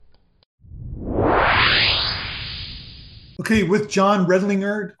Okay, with John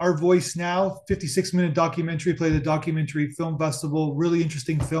Redlinger, Our Voice Now, 56-minute documentary, played at the Documentary Film Festival. Really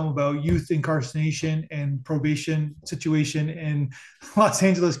interesting film about youth incarceration and probation situation in Los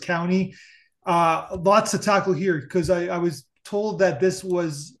Angeles County. Lots to tackle here because I was told that this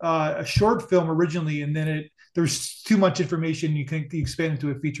was a short film originally, and then there's too much information you can expand into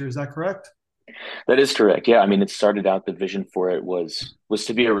a feature. Is that correct? That is correct. Yeah, I mean, it started out the vision for it was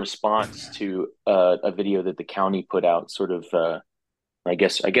to be a response to a video that the county put out. Sort of, I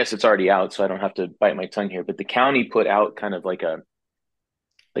guess it's already out, so I don't have to bite my tongue here. But the county put out kind of like a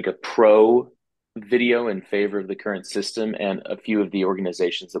pro video in favor of the current system, and a few of the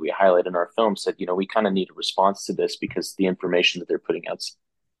organizations that we highlight in our film said, we kind of need a response to this because the information that they're putting out's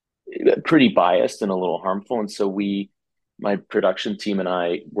pretty biased and a little harmful. And so my production team and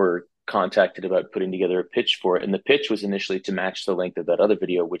I were contacted about putting together a pitch for it. And the pitch was initially to match the length of that other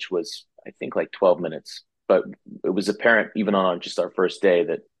video, which was, I think, like 12 minutes. But it was apparent even on just our first day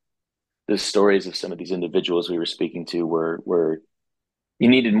that the stories of some of these individuals we were speaking to were you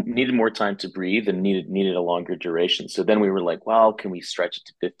needed more time to breathe and needed a longer duration. So then we were like, well, can we stretch it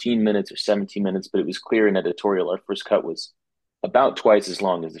to 15 minutes or 17 minutes? But it was clear in editorial, our first cut was about twice as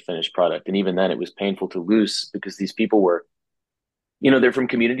long as the finished product. And even then it was painful to lose because these people were, they're from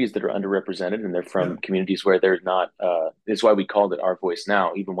communities that are underrepresented, and they're Yeah. from communities where they're not, is why we called it Our Voice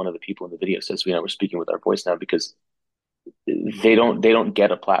Now. Even one of the people in the video says, we're speaking with our voice now because they don't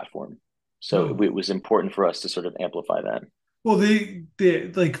get a platform. So No. it was important for us to sort of amplify that. Well, they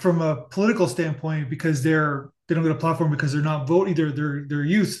like from a political standpoint because they don't get a platform because they're not vote either they're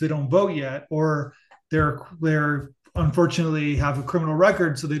youth, they don't vote yet, or they're unfortunately have a criminal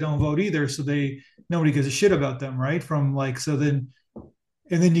record, so they don't vote either. So nobody gives a shit about them, right? From like so then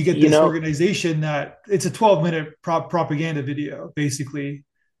and then you get You this know, organization that it's a 12-minute propaganda video, basically.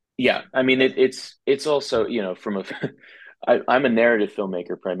 Yeah, I mean it's also, from a I'm a narrative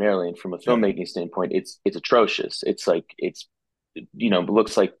filmmaker primarily, and from a Yeah. filmmaking standpoint, it's atrocious. It's like it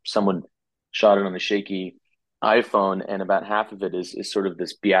looks like someone shot it on a shaky iPhone, and about half of it is sort of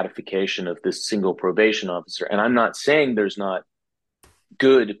this beatification of this single probation officer. And I'm not saying there's not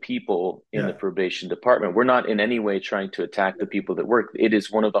good people in the Yeah. probation department. We're not in any way trying to attack the people that work. It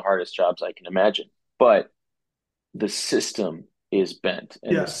is one of the hardest jobs I can imagine. But the system is bent,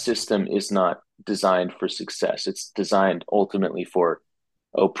 and the Yes. system is not designed for success. It's designed ultimately for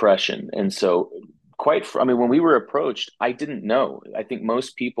oppression. And so I mean, when we were approached, I didn't know. I think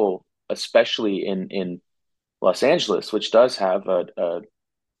most people, especially in Los Angeles, which does have a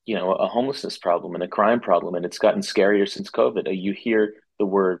homelessness problem and a crime problem, and it's gotten scarier since COVID. You hear the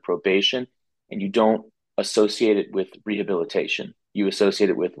word probation and you don't associate it with rehabilitation. You associate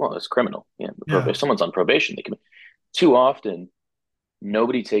it with, well, it's criminal. Yeah. If someone's on probation, they can. Too often,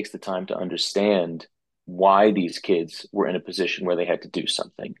 nobody takes the time to understand why these kids were in a position where they had to do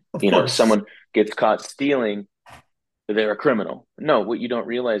something. Of course. Someone gets caught stealing, they're a criminal. No, what you don't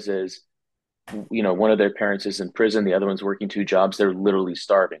realize is, one of their parents is in prison, the other one's working two jobs, they're literally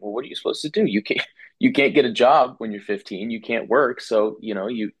starving. Well, what are you supposed to do? You can't get a job when you're 15, you can't work, so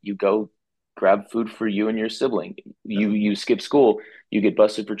you go grab food for you and your sibling. Yeah. You skip school, you get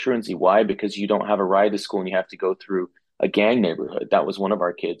busted for truancy. Why? Because you don't have a ride to school and you have to go through a gang neighborhood. That was one of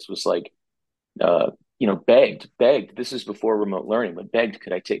our kids, was like, begged. This is before remote learning, but begged,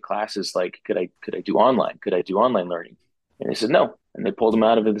 could I take classes? Like, could I do online? Could I do online learning? And they said no. And they pulled him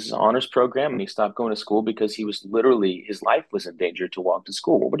out of this honors program, and he stopped going to school because his life was in danger to walk to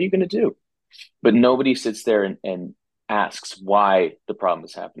school. Well, what are you going to do? But nobody sits there and asks why the problem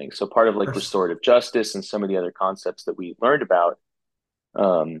is happening. So part of Of like course. restorative justice and some of the other concepts that we learned about,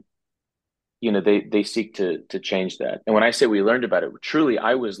 um, they seek to change that. And when I say we learned about it, truly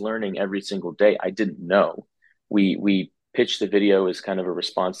I was learning every single day. I didn't know. We pitched the video as kind of a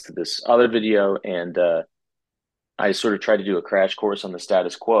response to this other video, and I sort of tried to do a crash course on the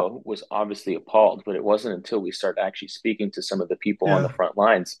status quo. Was obviously appalled, but it wasn't until we started actually speaking to some of the people on the Yeah. front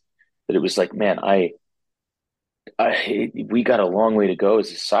lines that it was like, man, we got a long way to go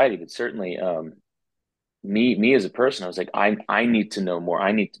as a society, but certainly, me as a person, I was like, I need to know more.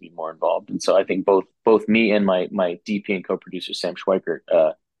 I need to be more involved. And so I think both me and my DP and co-producer Sam Schweikert,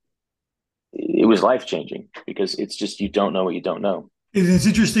 it was life changing because it's just, you don't know what you don't know. It's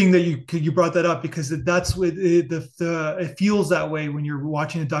interesting that you brought that up because that's what it feels that way when you're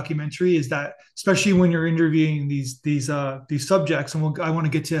watching a documentary. Is that especially when you're interviewing these subjects, and I want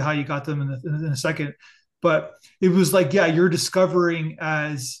to get to how you got them in a second. But it was like, yeah, you're discovering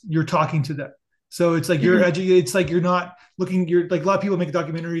as you're talking to them. So it's like Mm-hmm. it's like you're not looking. You're like a lot of people make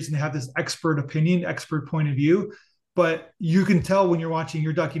documentaries and they have this expert opinion, expert point of view, but you can tell when you're watching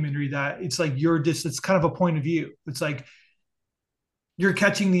your documentary that it's like you're just it's kind of a point of view. It's like you're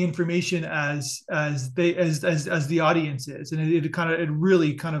catching the information as the audience is, and it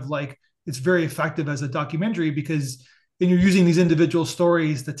really kind of like it's very effective as a documentary because then you're using these individual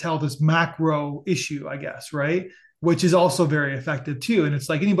stories to tell this macro issue, I guess, right? Which is also very effective too. And it's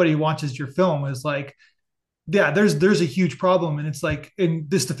like anybody who watches your film is like, yeah, there's a huge problem, and it's like, and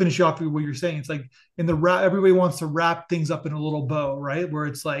this to finish off what you're saying, it's like in the wrap, everybody wants to wrap things up in a little bow, right? Where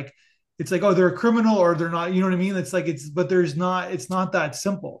it's like, oh, they're a criminal or they're not, you know what I mean? It's like but it's not that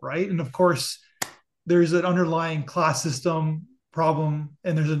simple, right? And of course, there's an underlying class system problem,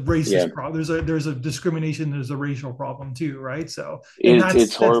 and there's a Yeah, racist problem. There's a discrimination, there's a racial problem too, right? So, and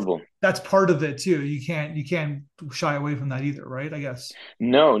it's horrible. that's part of it too. You can't shy away from that either, right? I guess.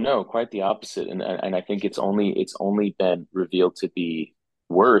 No, no, quite the opposite. And I think it's only been revealed to be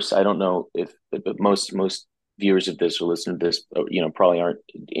worse. I don't know if but most viewers of this or listen to this, probably aren't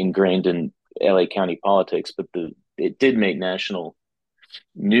ingrained in LA County politics, but the it did make national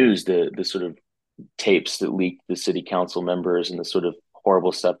news, the sort of tapes that leaked the city council members and the sort of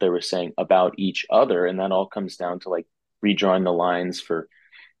horrible stuff they were saying about each other. And that all comes down to like redrawing the lines for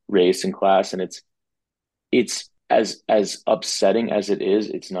race and class. And it's as upsetting as it is,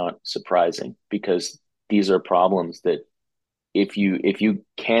 it's not surprising because these are problems that if you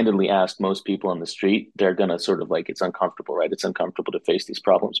candidly ask most people on the street, they're gonna sort of like it's uncomfortable, right? It's uncomfortable to face these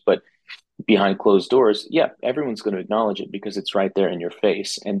problems. But behind closed doors, yeah, everyone's going to acknowledge it because it's right there in your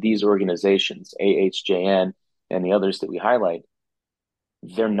face. And these organizations, AHJN and the others that we highlight,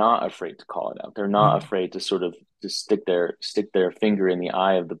 they're not afraid to call it out. They're not No. afraid to sort of to stick their finger in the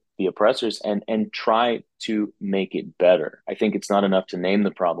eye of the oppressors and try to make it better. I think it's not enough to name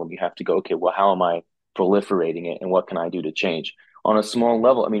the problem. You have to go, okay, well, how am I proliferating it, and what can I do to change on a small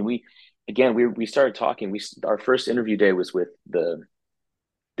level? I mean, we started talking. Our first interview day was with the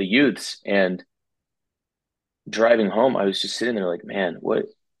youths, and driving home, I was just sitting there like, man, what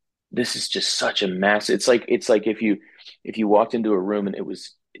this is just such a mess. It's like if you walked into a room and it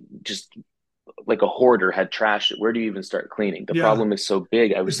was just like a hoarder had trashed it. Where do you even start cleaning? The Yeah, problem is so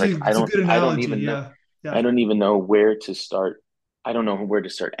big. I was like, it's a good I don't analogy. even know. Yeah, I yeah, don't even know where to start. I don't know where to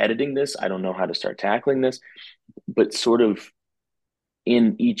start editing this. I don't know how to start tackling this. But sort of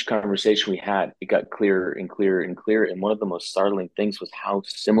in each conversation we had, it got clearer and clearer and clearer. And one of the most startling things was how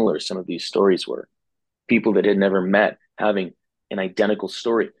similar some of these stories were. People that had never met having an identical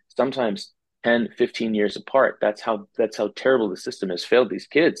story, sometimes 10, 15 years apart. That's how terrible the system has failed these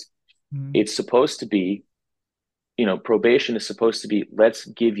kids. mm, It's supposed to be, probation is supposed to be, let's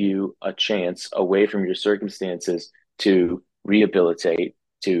give you a chance away from your circumstances to rehabilitate,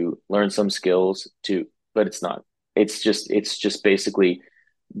 to learn some skills, but it's not. It's just basically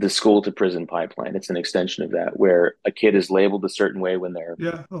the school to prison pipeline. It's an extension of that, where a kid is labeled a certain way when they're,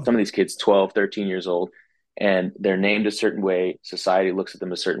 yeah. Oh, some of these kids 12, 13 years old, and they're named a certain way. Society looks at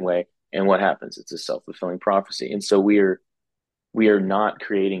them a certain way. And what happens? It's a self-fulfilling prophecy. And so we are not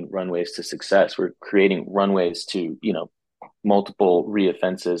creating runways to success. We're creating runways to, multiple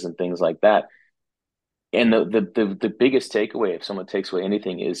reoffenses and things like that. And the biggest takeaway, if someone takes away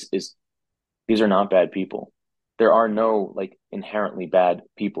anything, is these are not bad people. There are no like inherently bad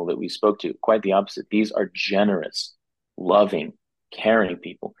people that we spoke to. Quite the opposite. These are generous, loving, caring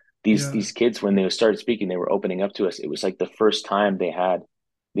people. These yeah, these kids, when they started speaking, they were opening up to us. It was like the first time they had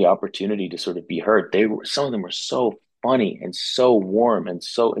the opportunity to sort of be heard. Some of them were so funny and so warm and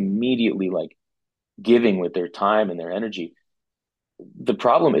so immediately like giving with their time and their energy. The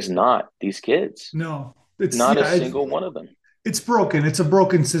problem is not these kids, no, it's not a yeah, single one of them. it's broken. It's a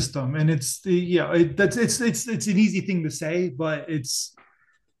broken system, and that's it's an easy thing to say, but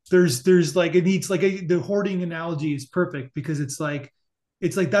there's like it needs like the hoarding analogy is perfect because it's like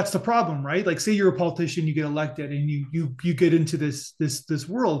that's the problem, right? Like say you're a politician, you get elected, and you get into this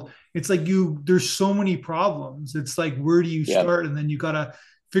world. It's like there's so many problems. It's like where do you Yeah. start, and then you gotta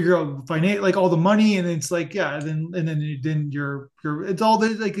figure out finance like all the money, and it's like yeah, then you're it's all the,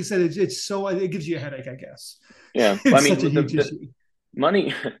 like I said, it's so it gives you a headache, I guess. Yeah. I It's mean, such a the huge issue.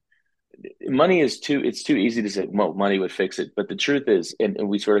 money, money is it's too easy to say, well, money would fix it. But the truth is, and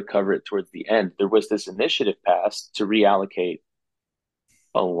we sort of cover it towards the end, there was this initiative passed to reallocate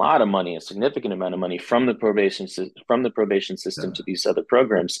a lot of money, a significant amount of money from the probation system Yeah, to these other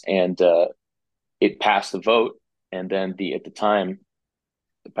programs, and it passed the vote. And then at the time,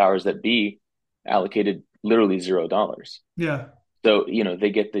 the powers that be allocated literally $0. yeah, So you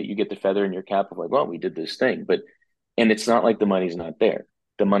get the feather in your cap of like, well, we did this thing, but and it's not like the money's not there.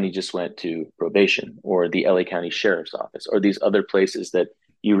 The money just went to probation or the LA County Sheriff's Office or these other places that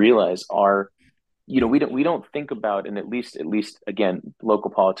you realize are, we don't think about, and at least again,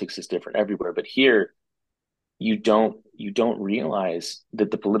 local politics is different everywhere, but here you don't realize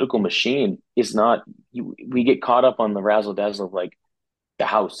that the political machine is not, we get caught up on the razzle dazzle of like the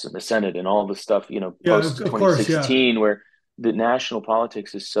House and the Senate and all the stuff, Yeah, post of course. Yeah. 2016, where the national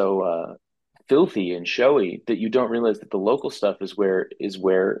politics is so filthy and showy that you don't realize that the local stuff is where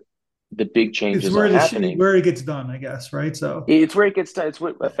the big It's changes are where happening. where it gets done, I guess. Right. So, It's where it gets done. It's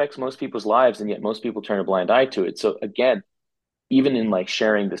what affects most people's lives, and yet most people turn a blind eye to it. So again, even in like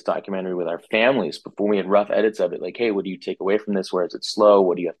sharing this documentary with our families before we had rough edits of it, like, hey, what do you take away from this? Where is it slow?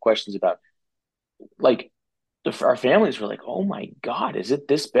 What do you have questions about? Like our families were like, oh my God, is it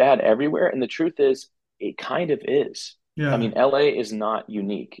this bad everywhere? And the truth is, it kind of is. I yeah. mean, LA is not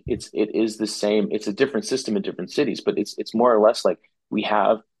unique. It is the same. It's a different system in different cities, but it's more or less like we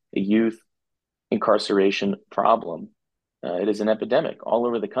have a youth incarceration problem. It is an epidemic all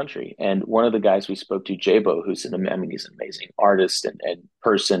over the country. And one of the guys we spoke to, Jabo, who's I mean, he's an amazing artist and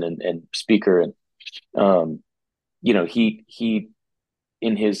person and speaker. And, um, he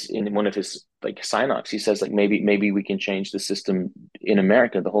in one of his like sign-offs, he says like maybe we can change the system in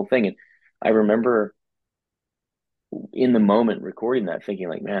America, the whole thing. And I remember in the moment recording that thinking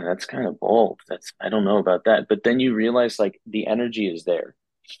like, man, that's kind of bold. I don't know about that. But then you realize like the energy is there.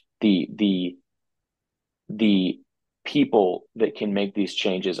 The people that can make these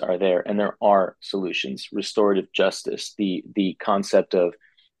changes are there, and there are solutions. Restorative justice, the concept of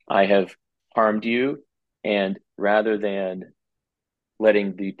I have harmed you, and rather than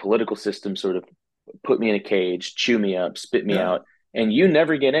letting the political system sort of put me in a cage, chew me up, spit me Yeah. out, and you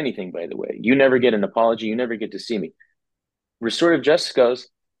never get anything, by the way. You never get an apology, you never get to see me. Restorative justice goes,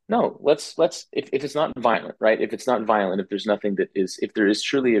 no, let's if it's not violent, right? If it's not violent, if there's nothing that is, if there is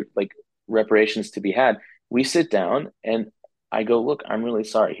truly like reparations to be had, we sit down and I go, look, I'm really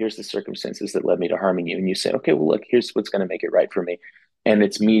sorry. Here's the circumstances that led me to harming you. And you say, okay, well, look, here's what's going to make it right for me. And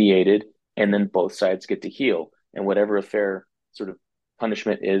it's mediated, and then both sides get to heal. And whatever a fair sort of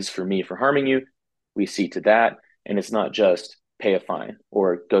punishment is for me for harming you, we see to that. And it's not just pay a fine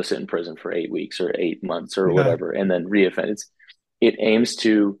or go sit in prison for 8 weeks or 8 months or Yeah. whatever, and then reoffend. It aims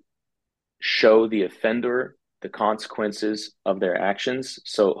to show the offender the consequences of their actions.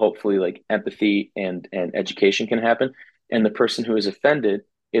 So hopefully like empathy and education can happen. And the person who is offended,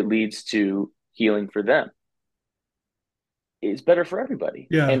 it leads to healing for them. It's better for everybody.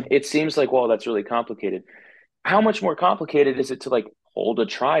 Yeah. And it seems like, well, that's really complicated. How much more complicated is it to like hold a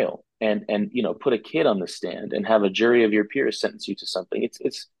trial and put a kid on the stand and have a jury of your peers sentence you to something?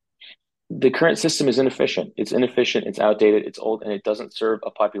 It's the current system is inefficient. It's inefficient, it's outdated, it's old, and it doesn't serve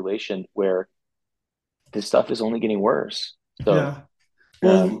a population where this stuff is only getting worse. So, Yeah.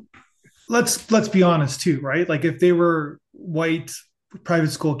 Well, um, let's be honest too, right? Like if they were white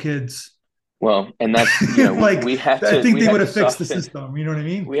private school kids, well, and that's like I think we they had would to have fixed the soften system. You know what I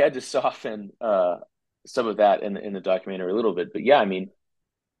mean? we had to soften some of that in the documentary a little bit. But yeah, I mean,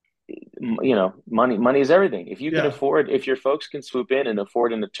 money is everything. If you can Yeah. afford, if your folks can swoop in and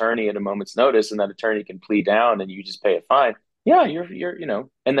afford an attorney at a moment's notice, and that attorney can plead down, and you just pay a fine. Yeah, you're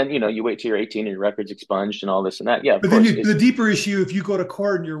and then you wait till you're 18 and your record's expunged and all this and that. Yeah, of But then course. the deeper issue, if you go to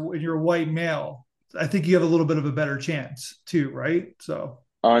court and you're a white male, I think you have a little bit of a better chance too, right? So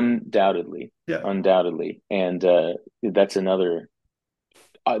Undoubtedly, yeah. undoubtedly, and that's another.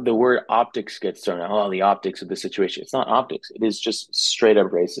 The word optics gets thrown out. Oh, the optics of the situation. It's not optics. It is just straight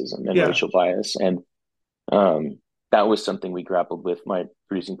up racism and Yeah. racial bias, and um, that was something we grappled with, my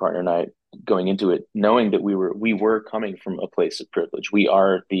producing partner and I, going into it, knowing that we were coming from a place of privilege. We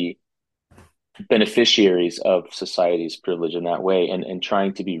are the beneficiaries of society's privilege in that way, and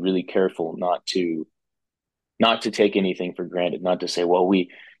trying to be really careful not to take anything for granted, not to say, well,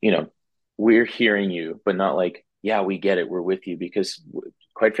 you know, we're hearing you, but not like, yeah, we get it, we're with you, because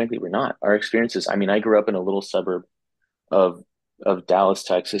quite frankly, we're not. Our experiences. I mean, I grew up in a little suburb of Dallas,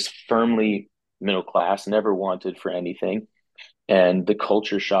 Texas, firmly middle class, never wanted for anything. And the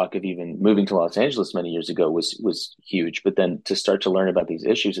culture shock of even moving to Los Angeles many years ago was huge. But then to start to learn about these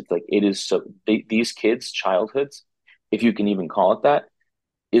issues, it's like it is so these kids' childhoods, if you can even call it that,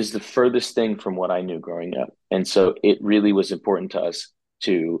 is the furthest thing from what I knew growing up. And so it really was important to us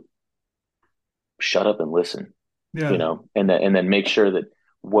to shut up and listen, Yeah. and then make sure that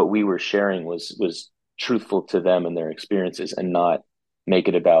what we were sharing was truthful to them and their experiences, and not make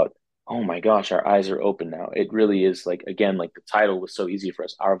it about, oh my gosh, our eyes are open now. It really is like, again, like the title was so easy for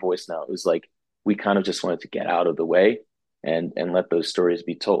us. Our voice now, it was like we kind of just wanted to get out of the way and let those stories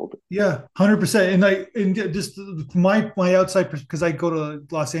be told. Yeah, 100%. And just my outside, because I go to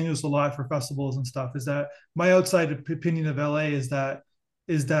Los Angeles a lot for festivals and stuff, is that my outside opinion of LA is that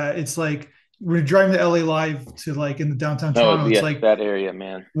it's like when you're driving to LA Live to like in the downtown Oh Toronto, it's yeah, like that area,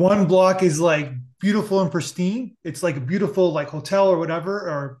 man. one block is like beautiful and pristine. It's like a beautiful like hotel or whatever,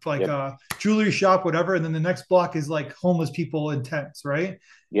 or like Yep. a jewelry shop, whatever. And then the next block is like homeless people in tents, right? Then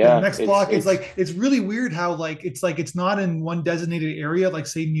the Yeah, next block is like it's really weird how like it's not in one designated area, like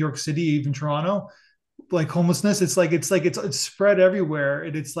say New York City, even Toronto, like homelessness. It's spread everywhere.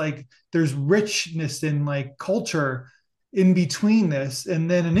 And it's like there's richness in like culture in between this. And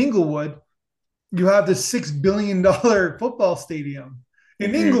then in Inglewood, you have this $6 billion football stadium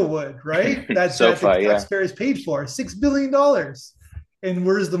in hmm Inglewood, right? That the SoFi, yeah. taxpayers paid for $6 billion. And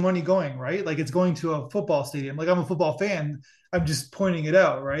where's the money going, right? Like it's going to a football stadium. Like I'm a football fan. I'm just pointing it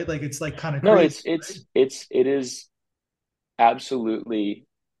out, right? Like it's like kind of No, crazy, right? it is absolutely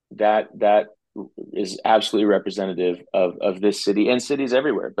that is absolutely representative of this city and cities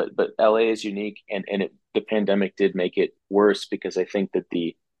everywhere. But LA is unique, and the pandemic did make it worse because I think that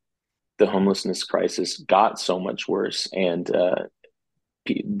the homelessness crisis got so much worse, and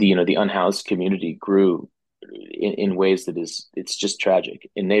the unhoused community grew in ways that it's just tragic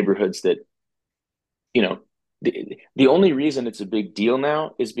in neighborhoods that you know the only reason it's a big deal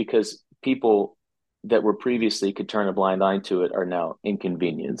now is because people that were previously could turn a blind eye to it are now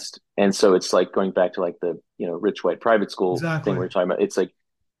inconvenienced. And so it's like going back to like the rich white private school thing we Exactly. were talking about. It's like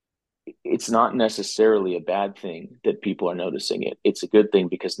it's not necessarily a bad thing that people are noticing it. It's a good thing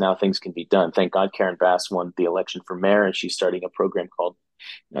because now things can be done. Thank God Karen Bass won the election for mayor, and she's starting a program called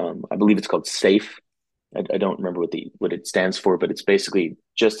I believe it's called SAFE. I don't remember what it stands for, but it's basically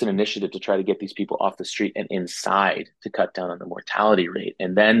just an initiative to try to get these people off the street and inside to cut down on the mortality rate.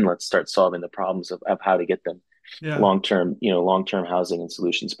 And then let's start solving the problems of how to get them Yeah. long term housing and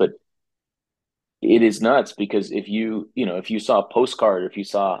solutions. But it is nuts because if you saw a postcard or if you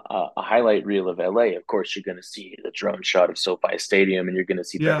saw a highlight reel of LA, of course you're going to see the drone shot of SoFi Stadium, and you're going to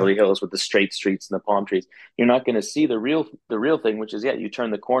see Yeah. Beverly Hills with the straight streets and the palm trees. You're not going to see the real thing, which is, yeah, you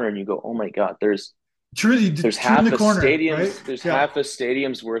turn the corner and you go, oh my God, Truly there's turn half the a corner, right? stadium's there's Yeah. half a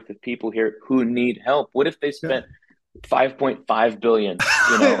stadium's worth of people here who need help. What if they Yeah. spent 5.5 billion,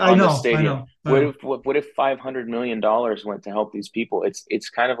 I on the know. I stadium? know. I What know. if what if $500 million went to help these people? It's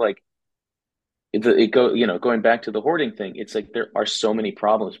kind of like going back to the hoarding thing. It's like there are so many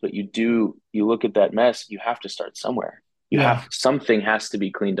problems, but you look at that mess, you have to start somewhere. Yeah. Something has to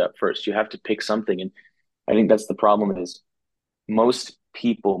be cleaned up first. You have to pick something. And I think that's the problem is most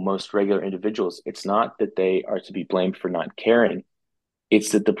people, most regular individuals, it's not that they are to be blamed for not caring. It's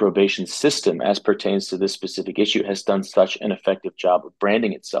that the probation system, as pertains to this specific issue, has done such an effective job of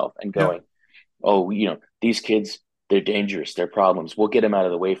branding itself and Yeah. going, oh, these kids, they're dangerous, they're problems. We'll get them out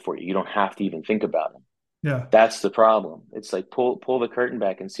of the way for you. You don't have to even think about them. Yeah. That's the problem. It's like pull the curtain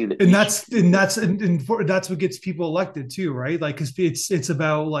back and see that And each. that's what gets people elected too, right? Like, because it's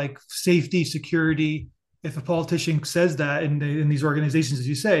about like safety, security. If a politician says that in these organizations, as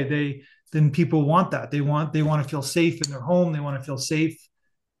you say, then people want that. They want to feel safe in their home. They want to feel safe,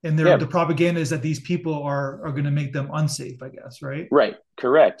 and Yeah, the propaganda is that these people are going to make them unsafe. I guess, right? right,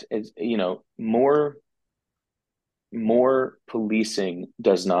 correct. It's, more policing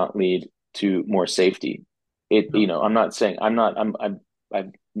does not lead to more safety. No. I'm not saying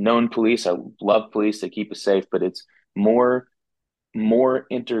I've known police. I love police. They keep us safe, but it's more more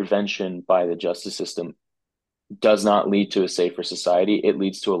intervention by the justice system does not lead to a safer society. It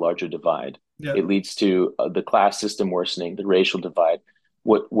leads to a larger divide. Yeah. It leads to the class system worsening, the racial divide.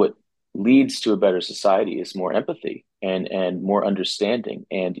 What leads to a better society is more empathy and more understanding.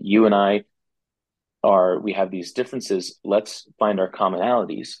 And you and I we have these differences. Let's find our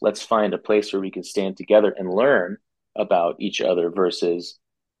commonalities. Let's find a place where we can stand together and learn about each other versus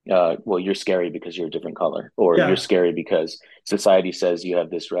well, you're scary because you're a different color, or you're Yeah. scary because society says you have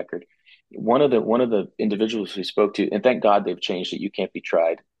this record. One of the individuals we spoke to, and thank God they've changed it. You can't be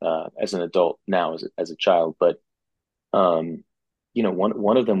tried as an adult now as a child, but um,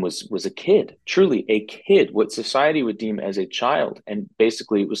 one of them was a kid, truly a kid, what society would deem as a child, and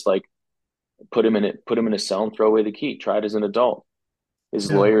basically it was like put him in a cell and throw away the key. Try it as an adult. His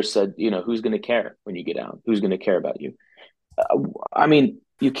Yeah. lawyer said, who's going to care when you get out? Who's going to care about you? I mean,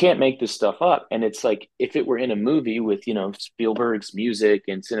 you can't make this stuff up. And it's like if it were in a movie with, Spielberg's music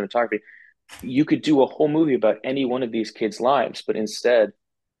and cinematography, you could do a whole movie about any one of these kids' lives. But instead,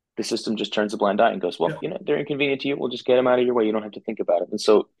 the system just turns a blind eye and goes, well, Yeah. they're inconvenient to you. We'll just get them out of your way. You don't have to think about it. And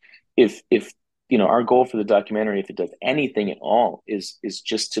so if our goal for the documentary, if it does anything at all, is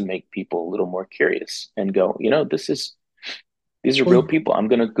just to make people a little more curious and go, these are real Well, people. I'm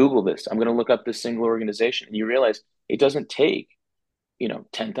going to Google this. I'm going to look up this single organization. And you realize it doesn't take,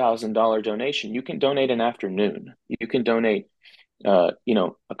 $10,000 donation. You can donate an afternoon. You can donate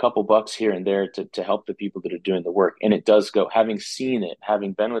a couple bucks here and there to help the people that are doing the work. And it does go, having seen it,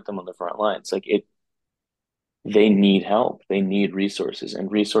 having been with them on the front lines, like they need help. They need resources,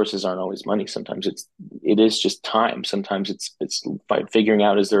 and resources aren't always money. Sometimes it is just time. Sometimes it's by figuring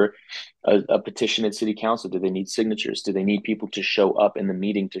out, is there a petition at city council? Do they need signatures? Do they need people to show up in the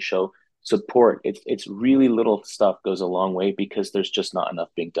meeting to show support? It's really little stuff goes a long way because there's just not enough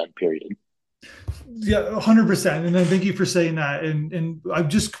being done, period. Yeah, 100%. And then thank you for saying that. And I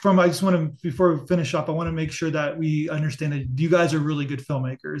just want to, before we finish up, I want to make sure that we understand that you guys are really good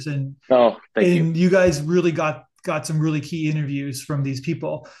filmmakers, Oh, thank you. and you guys really got some really key interviews from these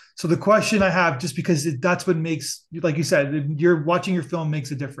people. So the question I have, just because that's what makes, like you said, you're watching your film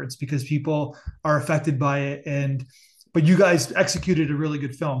makes a difference because people are affected by it. And but you guys executed a really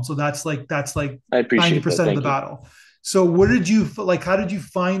good film, so that's like I ninety appreciate that. percent of the Thank you. battle. So what did you like? How did you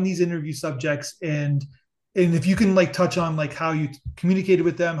find these interview subjects, and if you can like touch on like how you communicated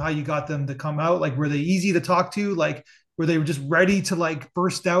with them, how you got them to come out, like were they easy to talk to, like were they just ready to like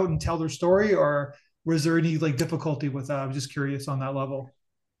burst out and tell their story, or was there any like difficulty with that? I'm just curious on that level.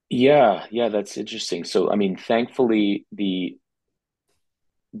 Yeah, yeah, that's interesting. So, I mean, thankfully, the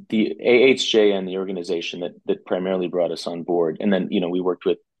AHJN, the organization that primarily brought us on board, and then we worked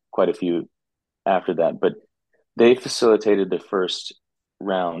with quite a few after that, but they facilitated the first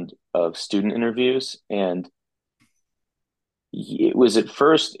round of student interviews, and it was at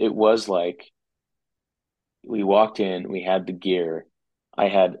first it was like we walked in, we had the gear. I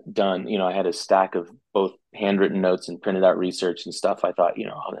had done, I had a stack of both handwritten notes and printed out research and stuff. I thought,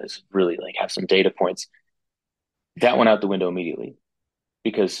 oh, this really like have some data points. That went out the window immediately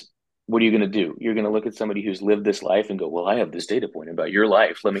because what are you going to do? You're going to look at somebody who's lived this life and go, well, I have this data point about your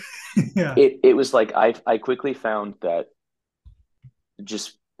life. Let me. Yeah, It was like I quickly found that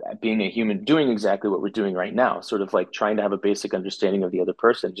just being a human, doing exactly what we're doing right now, sort of like trying to have a basic understanding of the other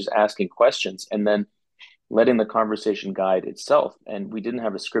person, just asking questions, and then letting the conversation guide itself. And we didn't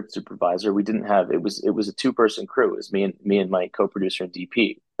have a script supervisor. We didn't have it was a two-person crew. It was me and my co-producer and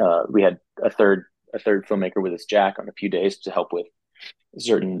DP. We had a third filmmaker with us, Jack, on a few days to help with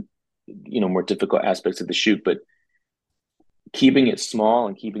certain more difficult aspects of the shoot. But keeping it small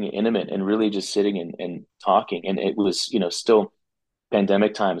and keeping it intimate and really just sitting and talking. And it was still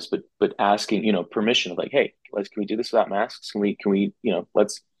pandemic times, but asking permission of like, hey, can we do this without masks? Can we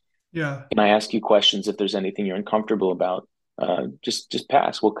let's yeah, can I ask you questions if there's anything you're uncomfortable about? Just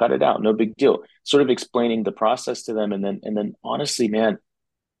pass. We'll cut it out. No big deal. Sort of explaining the process to them, and then honestly, man,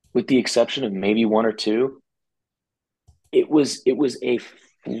 with the exception of maybe one or two, it was a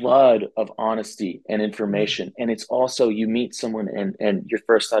flood of honesty and information. And it's also you meet someone and your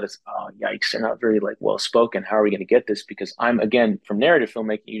first thought is, oh yikes, they're not very like well spoken. How are we going to get this? Because I'm again from narrative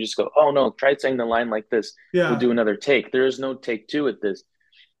filmmaking, you just go, oh no, try saying the line like this. We'll yeah, do another take. There is no take two at this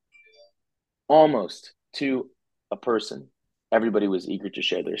almost to a person. Everybody was eager to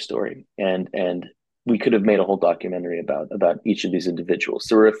share their story, and we could have made a whole documentary about each of these individuals.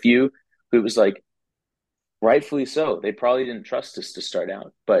 There were a few who it was like, rightfully so, they probably didn't trust us to start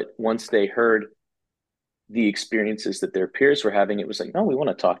out, but once they heard the experiences that their peers were having, it was like, no, we want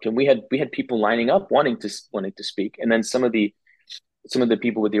to talk to them. We had people lining up wanting to speak, and then some of the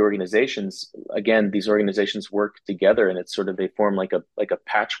people with the organizations, again, these organizations work together, and it's sort of they form like a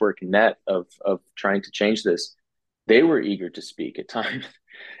patchwork net of trying to change this. They were eager to speak at times.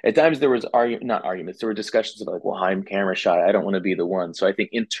 At times there was not arguments, there were discussions about like, well, I'm camera shy, I don't want to be the one. So I think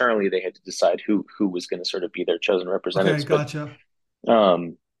internally they had to decide who was going to sort of be their chosen okay, representatives. But gotcha.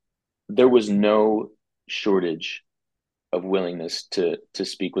 um, there was no shortage of willingness to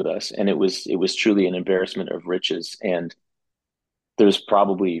speak with us, and it was truly an embarrassment of riches. And there's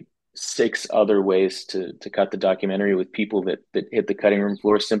probably six other ways to cut the documentary with people that hit the cutting room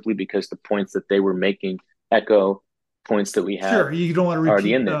floor simply because the points that they were making echo points that we had Sure, you don't want to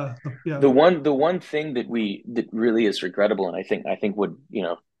already repeat in there. yeah, The one thing that really is regrettable, and I think would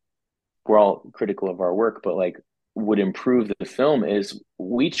we're all critical of our work, but like would improve the film is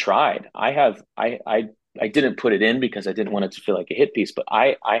we tried. I didn't put it in because I didn't want it to feel like a hit piece, but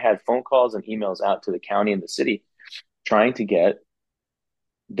I had phone calls and emails out to the county and the city trying to get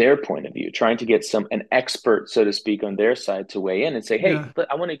their point of view, trying to get an expert, so to speak, on their side to weigh in and say, hey, yeah,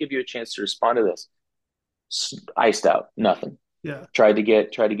 I want to give you a chance to respond to this. Iced out, nothing. yeah, Tried to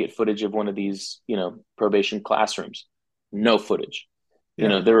get footage of one of these, probation classrooms. No footage.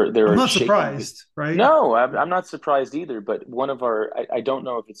 yeah. There I'm are not shaky. surprised, right? No, I'm not surprised either. But one of I don't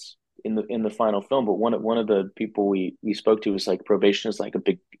know if it's in the final film, but one of the people we spoke to was like probation is like a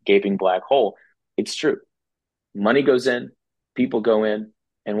big gaping black hole. It's true. Money goes in, people go in,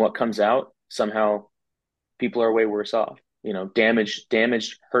 and what comes out somehow people are way worse off.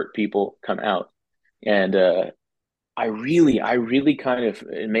 damaged, hurt people come out. And I really kind of,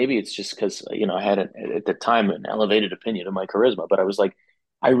 and maybe it's just because, I had at the time an elevated opinion of my charisma, but I was like,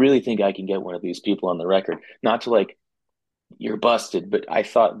 I really think I can get one of these people on the record. Not to like, you're busted, but I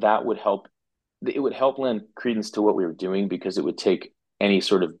thought that would help. It would help lend credence to what we were doing because it would take any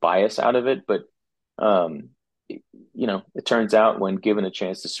sort of bias out of it. But, um, it turns out when given a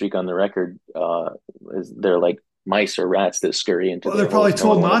chance to speak on the record, they're like mice or rats that scurry into Well, they're their probably holes. No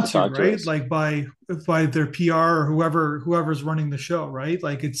one told wanted not to to, talk to right? us. Like by their PR or whoever's running the show, right?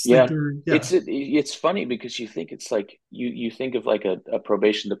 Like it's like Yeah, they're yeah. it's funny because you think it's like you think of like a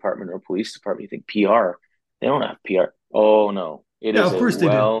probation department or a police department. You think PR, they don't have PR. Oh no, it Yeah, is of a course they do.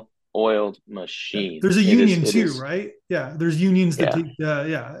 well-oiled Yeah. machine. There's a It is union it too, is right? Yeah, there's unions that yeah take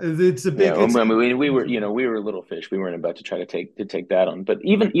yeah. It's a yeah. big it's I mean, we were we were little fish. We weren't about to try to take that on. But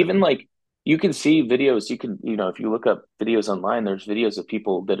even like you can see videos. You can if you look up videos online, there's videos of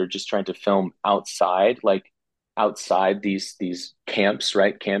people that are just trying to film outside, like outside these camps.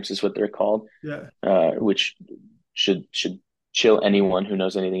 Right, camps is what they're called, yeah. which should chill anyone who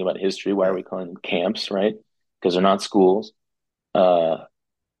knows anything about history. Why are Yeah. we calling them camps, right? Because they're not schools. Uh,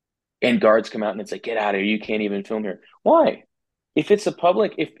 and guards come out and it's like, get out of here! You can't even film here. Why? If it's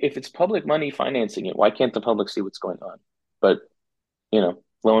public money financing it, why can't the public see what's going on? But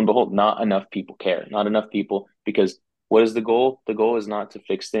lo and behold, not enough people care. Not enough people because what is the goal? The goal is not to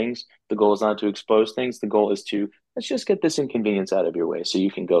fix things. The goal is not to expose things. The goal is to let's just get this inconvenience out of your way so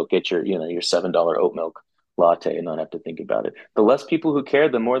you can go get your $7 oat milk latte and not have to think about it. The less people who care,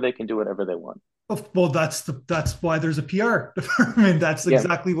 the more they can do whatever they want. Well, that's why there's a PR department. That's Yeah.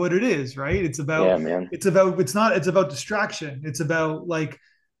 exactly what it is, right? Yeah, man. It's about distraction. It's about like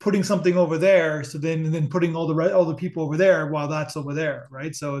putting something over there, so then putting all the people over there while that's over there,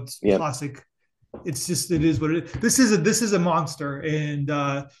 right? So it's Yeah. classic. It's just it is what it is. This is a monster, It and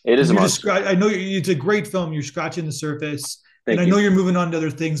is a you're just monster. I know it's a great film. You're scratching the surface, and I Thank know you. you're moving on to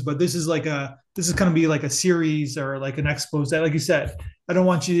other things, but this is going to be like a series or like an expose. Like you said, I don't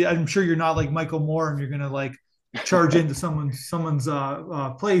want you. I'm sure you're not like Michael Moore, and you're going to like charge into someone's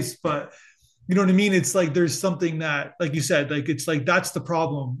place, but you know what I mean? It's like there's something that, like you said, like it's like that's the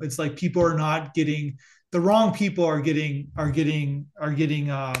problem. It's like people are not getting the wrong people are getting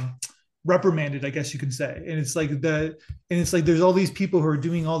reprimanded, I guess you can say. And it's like there's all these people who are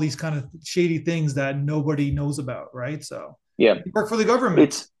doing all these kind of shady things that nobody knows about, right? So Yeah. you work for the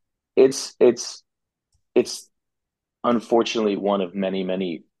government. It's it's it's unfortunately one of many,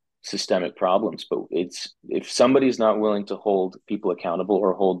 many systemic problems. But it's if somebody's not willing to hold people accountable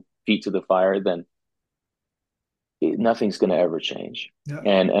or hold feet to the fire, then nothing's going to ever change. Yeah.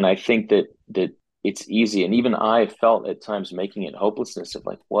 And I think that it's easy. And even I felt at times making it hopelessness of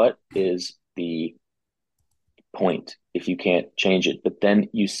like, what is the point if you can't change it? But then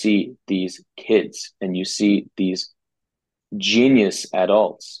you see these kids and you see these genius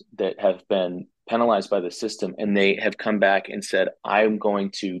adults that have been penalized by the system and they have come back and said, I'm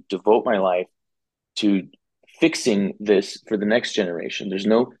going to devote my life to fixing this for the next generation. There's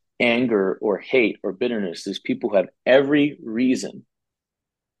no anger or hate or bitterness. There's people who have every reason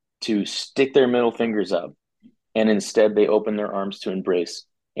to stick their middle fingers up and instead they open their arms to embrace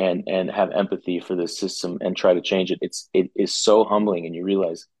and have empathy for the system and try to change it. It is so humbling and you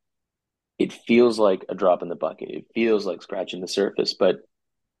realize it feels like a drop in the bucket. It feels like scratching the surface. But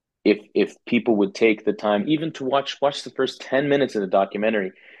if people would take the time even to watch the first 10 minutes of the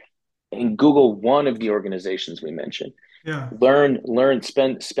documentary and Google one of the organizations we mentioned, Yeah.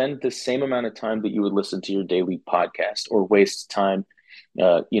 spend the same amount of time that you would listen to your daily podcast or waste time,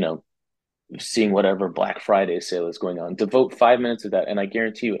 uh, you know, seeing whatever Black Friday sale is going on. Devote 5 minutes of that, and I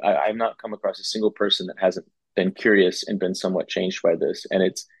guarantee you, I've not come across a single person that hasn't been curious and been somewhat changed by this. And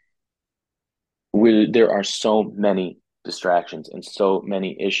there are so many distractions and so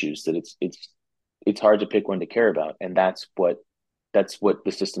many issues that it's hard to pick one to care about, and that's what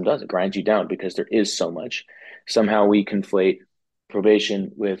the system does. It grinds you down because there is so much. Somehow we conflate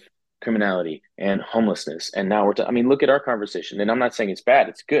probation with criminality and homelessness, and now I mean, look at our conversation. And I'm not saying it's bad;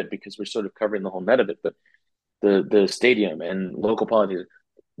 it's good because we're sort of covering the whole net of it. But the stadium and local politics,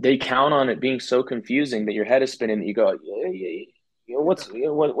 they count on it being so confusing that your head is spinning. That you go, yeah, yeah, what's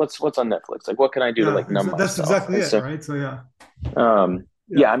on Netflix? Like, what can I do to Yeah. like numb That's myself? exactly And it, so, right? So yeah. Yeah.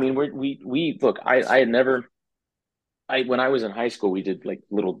 yeah, I mean, we look. I had never. When I was in high school, we did like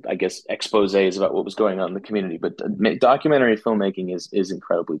little, I guess, exposés about what was going on in the community. But documentary filmmaking is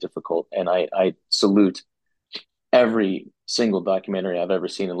incredibly difficult, and I salute every single documentary I've ever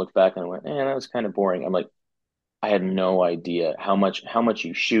seen and look back and I went, man, that was kind of boring. I'm like, I had no idea how much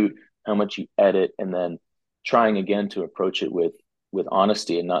you shoot, how much you edit, and then trying again to approach it with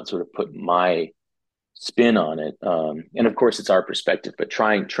honesty and not sort of put my spin on it. And of course, it's our perspective, but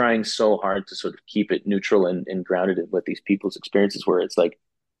trying so hard to sort of keep it neutral and grounded in what these people's experiences were. It's like,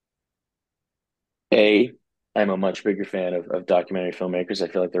 I'm a much bigger fan of documentary filmmakers. I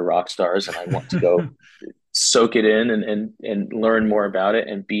feel like they're rock stars, and I want to go soak it in and learn more about it.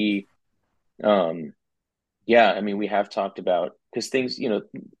 And B, um, yeah, I mean, we have talked about, because things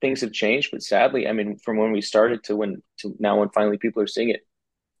have changed, but sadly, I mean, from when we started to now when finally people are seeing it,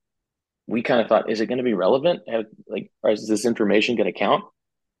 we kind of thought, is it going to be relevant? Or is this information going to count?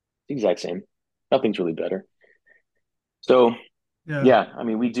 The exact same. Nothing's really better. So Yeah. yeah, I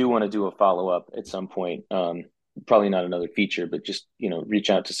mean, we do want to do a follow up at some point. Probably not another feature, but just reach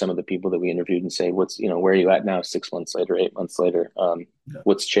out to some of the people that we interviewed and say, where are you at now? 6 months later, 8 months later, Yeah.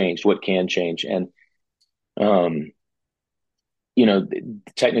 what's changed? What can change? And um,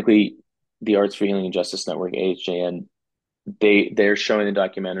 technically, the Arts for Healing and Justice Network (AHJN), they're showing the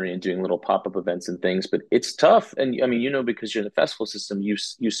documentary and doing little pop up events and things, but it's tough. And I mean, because you're in the festival system, you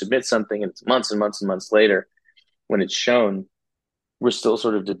submit something and it's months and months and months later when it's shown. We're still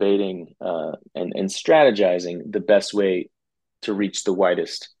sort of debating and strategizing the best way to reach the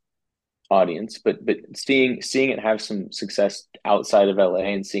widest audience. But seeing it have some success outside of LA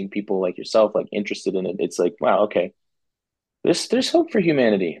and seeing people like yourself like interested in it, it's like, wow, okay, there's hope for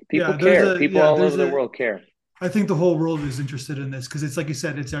humanity. People Yeah. There's care. a, People yeah, all there's over the a, world care. I think the whole world is interested in this because it's like you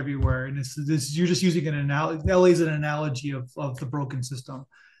said, it's everywhere, and it's this. You're just using an analogy. LA is an analogy of the broken system.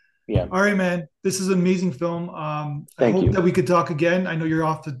 Yeah. All right, man. This is an amazing film. I Thank hope you. that we could talk again. I know you're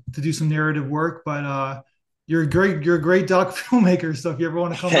off to do some narrative work, but you're a great doc filmmaker. So if you ever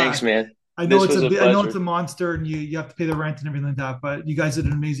want to come Thanks, back, man. I know This was a I know it's pleasure. a monster, and you have to pay the rent and everything like that. But you guys did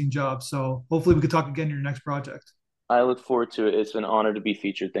an amazing job. So hopefully we could talk again in your next project. I look forward to it. It's been an honor to be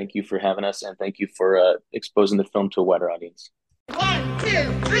featured. Thank you for having us, and thank you for exposing the film to a wider audience. 1, 2,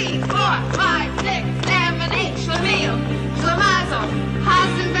 3, 4, 5, 6, 7, 8, Schlemiel, Schlemazel,